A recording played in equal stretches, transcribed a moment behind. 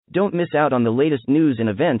Don't miss out on the latest news and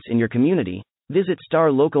events in your community. Visit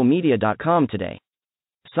starlocalmedia.com today.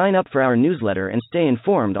 Sign up for our newsletter and stay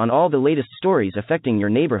informed on all the latest stories affecting your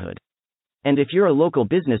neighborhood. And if you're a local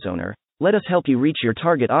business owner, let us help you reach your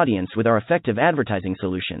target audience with our effective advertising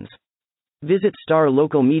solutions. Visit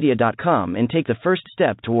starlocalmedia.com and take the first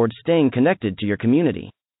step towards staying connected to your community.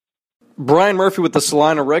 Brian Murphy with the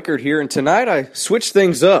Salina Record here, and tonight I switched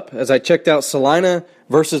things up as I checked out Salina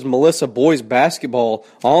versus Melissa boys basketball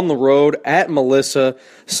on the road at Melissa.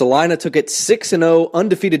 Salina took its 6-0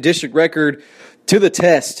 undefeated district record to the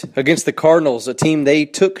test against the Cardinals, a team they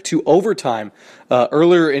took to overtime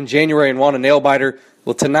earlier in January and won a nail-biter.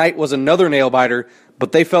 Well, tonight was another nail-biter,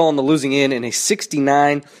 but they fell on the losing end in a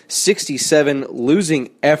 69-67 losing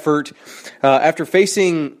effort. After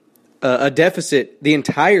facing a deficit the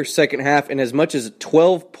entire second half and as much as a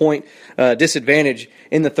 12-point disadvantage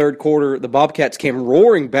in the third quarter, the Bobcats came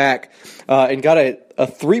roaring back and got a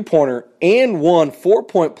three-pointer and won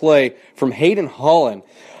 4-point play from Hayden Holland.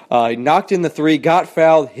 He knocked in the three, got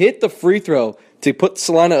fouled, hit the free throw to put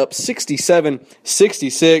Salina up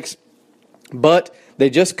 67-66, but they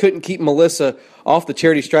just couldn't keep Melissa off the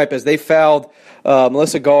charity stripe as they fouled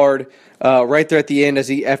Melissa guard right there at the end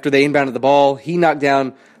after they inbounded the ball. He knocked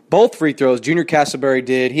down both free throws. Junior Castleberry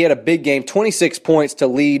did. He had a big game, 26 points to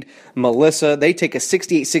lead Melissa. They take a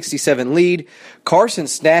 68-67 lead. Carson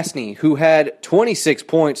Snasney, who had 26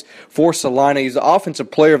 points for Salina, he's the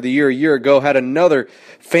Offensive Player of the Year a year ago, had another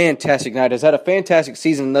fantastic night. Has had a fantastic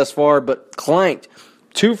season thus far, but clanked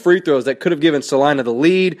two free throws that could have given Salina the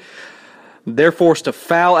lead. They're forced to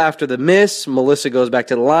foul after the miss. Melissa goes back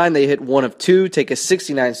to the line. They hit one of two, take a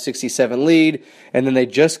 69-67 lead, and then they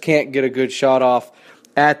just can't get a good shot off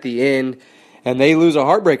at the end, and they lose a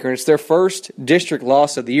heartbreaker. It's their first district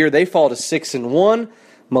loss of the year. They fall to 6-1.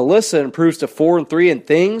 Melissa improves to 4-3, and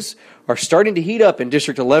things are starting to heat up in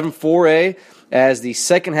District 11 4A as the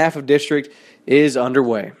second half of district is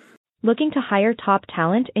underway. Looking to hire top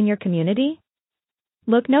talent in your community?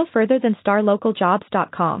 Look no further than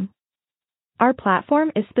starlocaljobs.com. Our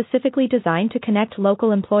platform is specifically designed to connect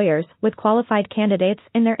local employers with qualified candidates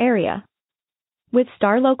in their area. With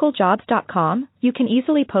starlocaljobs.com, you can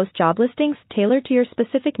easily post job listings tailored to your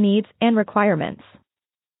specific needs and requirements.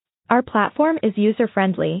 Our platform is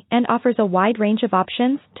user-friendly and offers a wide range of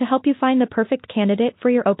options to help you find the perfect candidate for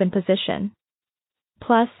your open position.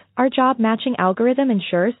 Plus, our job matching algorithm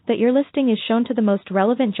ensures that your listing is shown to the most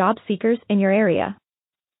relevant job seekers in your area.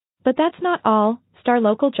 But that's not all.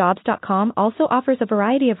 StarLocalJobs.com also offers a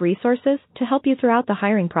variety of resources to help you throughout the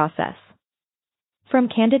hiring process. From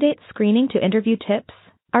candidate screening to interview tips,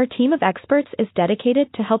 our team of experts is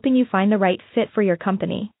dedicated to helping you find the right fit for your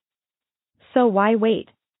company. So why wait?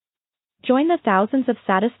 Join the thousands of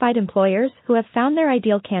satisfied employers who have found their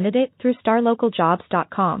ideal candidate through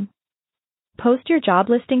StarLocalJobs.com. Post your job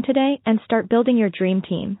listing today and start building your dream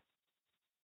team.